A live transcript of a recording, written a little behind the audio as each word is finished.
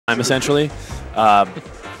essentially.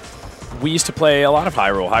 We used to play a lot of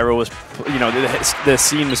high roll. High roll was, you know, the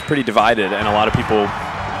scene was pretty divided, and a lot of people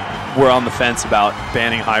were on the fence about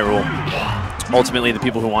banning high roll. Ultimately, the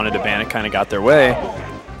people who wanted to ban it kind of got their way,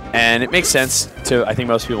 and it makes sense to, I think,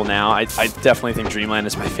 most people now. I definitely think Dreamland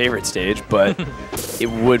is my favorite stage, but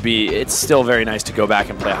it's still very nice to go back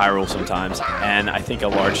and play high roll sometimes, and I think a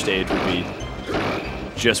large stage would be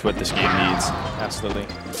just what this game needs. Absolutely.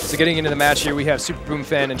 So getting into the match here, we have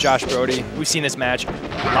SuPeRbOoMfAn and Josh Brody. We've seen this match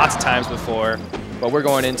lots of times before, but we're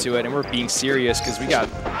going into it and we're being serious because we got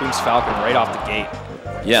Boom's Falcon right off the gate.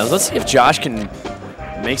 Yeah, let's see if Josh can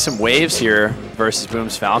make some waves here versus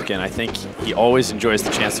Boom's Falcon. I think he always enjoys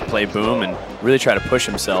the chance to play Boom and really try to push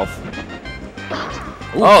himself.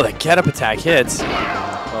 Ooh. Oh, the get-up attack hits.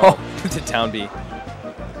 Oh, the down B.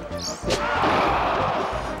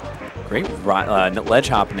 Great ledge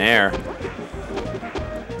hop nair.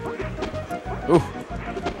 Ooh.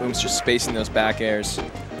 Boom's just spacing those back airs.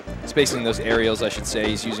 Spacing those aerials, I should say.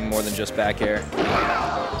 He's using more than just back air.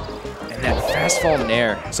 And that fast fall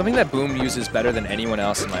nair, something that Boom uses better than anyone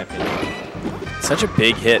else, in my opinion. Such a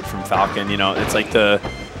big hit from Falcon. You know, it's like the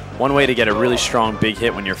one way to get a really strong big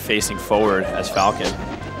hit when you're facing forward as Falcon.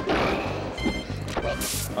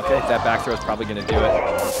 Okay, that back throw is probably going to do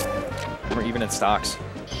it. We're even in stocks.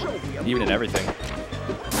 Even in everything.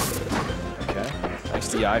 Okay,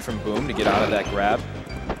 nice DI from Boom to get out of that grab.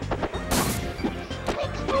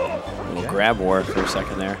 Little grab war for a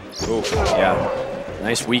second there. Ooh, yeah.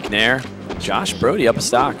 Nice weak nair. Josh Brody up a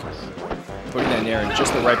stock. Putting that nair in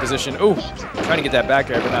just the right position. Ooh, trying to get that back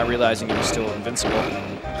air, but not realizing he was still invincible.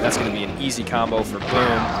 That's going to be an easy combo for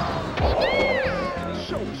Boom.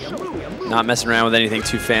 Not messing around with anything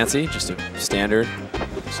too fancy, just a standard.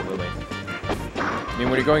 Absolutely. I mean,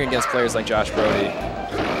 when you're going against players like Josh Brody,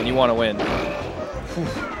 and you want to win,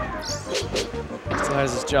 still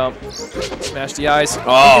has his jump, smash the ice.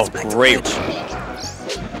 Oh, great.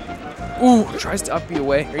 Ooh, tries to up B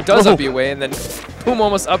away, or he does up B away, and then Boom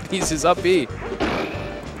almost up B's his up B.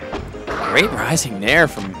 Great rising nair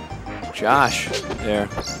from Josh there.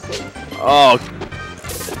 Oh,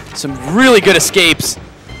 some really good escapes.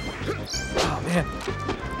 Oh, man.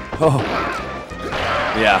 Oh,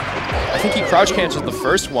 yeah. I think he crouch canceled the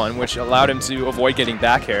first one, which allowed him to avoid getting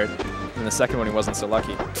back aired. And the second one, he wasn't so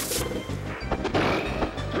lucky.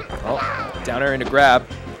 Oh, down air into grab.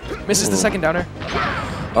 Misses the second down air.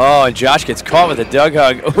 Oh, and Josh gets caught with a dug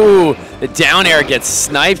hug. Ooh, the down air gets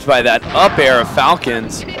sniped by that up air of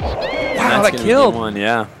Falcons. Wow, that killed. One,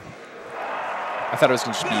 yeah. I thought it was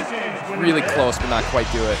going to just be really close, but not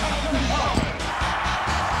quite do it.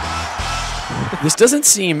 This doesn't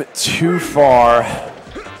seem too far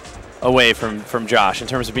away from Josh in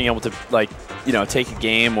terms of being able to, like, you know, take a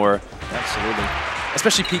game or. Absolutely.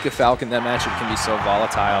 Especially Pika Falcon, that matchup can be so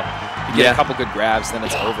volatile. You get a couple good grabs, then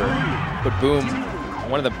it's over. But Boom,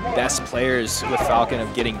 one of the best players with Falcon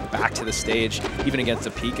of getting back to the stage, even against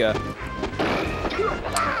a Pika.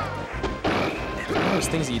 And one of those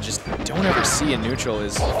things that you just don't ever see in neutral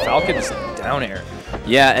is Falcon's down air.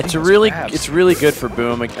 Yeah, it's really good for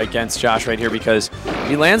Boom against Josh right here because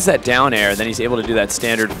he lands that down air, then he's able to do that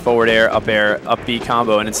standard forward air, up B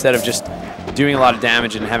combo, and instead of just doing a lot of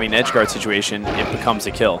damage and having an edge guard situation, it becomes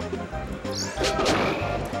a kill.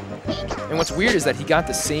 And what's weird is that he got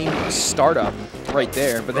the same startup right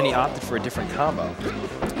there, but then he opted for a different combo.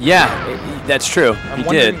 Yeah, that's true. He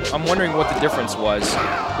did. I'm wondering what the difference was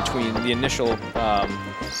between the initial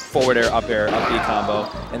forward air, up B combo,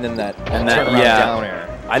 and then that down air.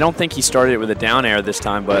 I don't think he started it with a down air this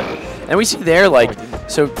time, but and we see there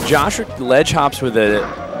so Josh ledge hops with a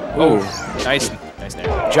nice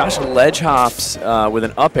nair. Josh ledge hops with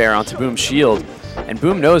an up air onto Boom's shield, and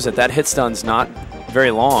Boom knows that hit stun's not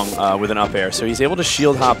very long with an up air, so he's able to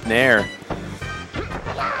shield hop nair.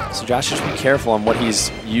 So Josh should be careful on what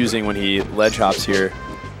he's using when he ledge hops here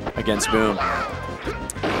against Boom.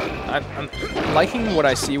 I'm liking what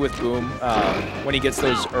I see with Boom when he gets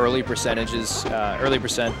those early percentages,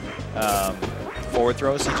 forward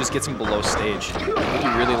throws. He just gets him below stage. I think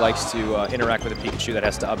he really likes to interact with a Pikachu that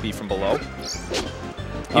has to up B from below.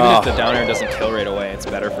 Even if the down air doesn't kill right away, it's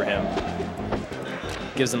better for him.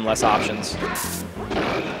 Gives him less options.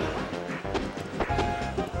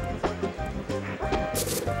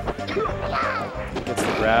 Gets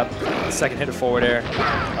the grab. Second hit of forward air.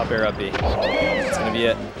 Up air, up B. That's going to be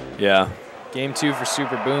it. Yeah. Game 2 for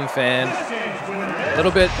SuPeRbOoMfAn. A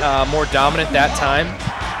little bit more dominant that time.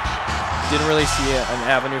 Didn't really see an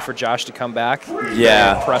avenue for Josh to come back.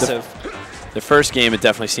 Yeah. Very impressive. The first game, it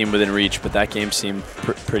definitely seemed within reach, but that game seemed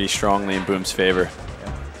pretty strongly in Boom's favor.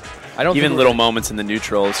 I don't even little moments in the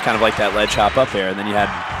neutral, it's kind of like that ledge hop up air, and then you had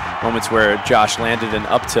moments where Josh landed an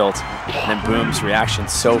up tilt, and then Boom's reaction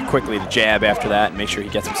so quickly to jab after that and make sure he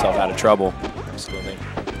gets himself out of trouble. Absolutely.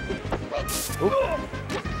 Oop.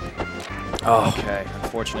 Oh. Okay,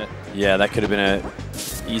 unfortunate. Yeah, that could have been an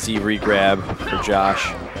easy re-grab for Josh.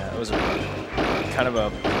 Yeah, it was kind of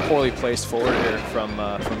a poorly placed forward here from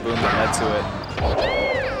Boom that led to it.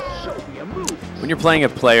 When you're playing a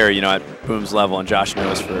player, you know, at Boom's level, and Josh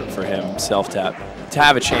knows for him, self-tap, to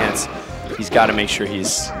have a chance, he's got to make sure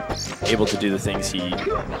he's able to do the things he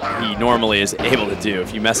normally is able to do.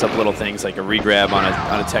 If you mess up little things like a re-grab on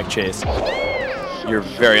a tech chase, you're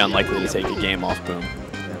very unlikely to take a game off Boom.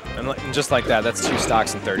 And just like that, that's 2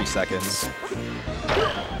 stocks in 30 seconds.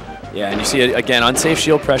 Yeah, and you see, again, unsafe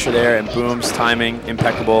shield pressure there, and Boom's timing,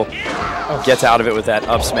 impeccable. Gets out of it with that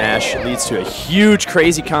up smash. Leads to a huge,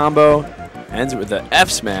 crazy combo. Ends it with the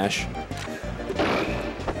F smash.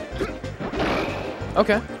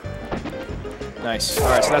 Okay. Nice. All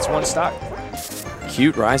right, so that's 1 stock.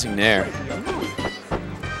 Cute rising nair.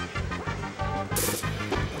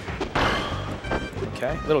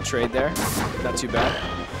 Okay, little trade there. Not too bad.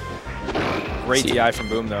 Great DI from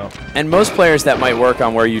Boom, though. And most players that might work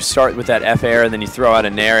on where you start with that F air and then you throw out a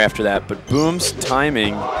nair after that. But Boom's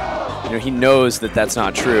timing, you know, he knows that that's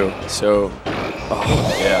not true. So,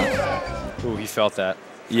 oh, yeah. Ooh, he felt that.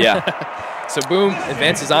 Yeah. So Boom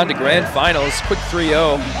advances on to grand finals. Quick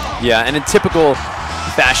 3-0. Yeah, and in typical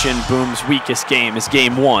fashion, Boom's weakest game is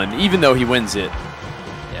game 1, even though he wins it.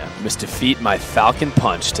 Yeah. Must defeat my Falcon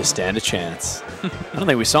punch to stand a chance. I don't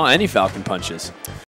think we saw any Falcon punches.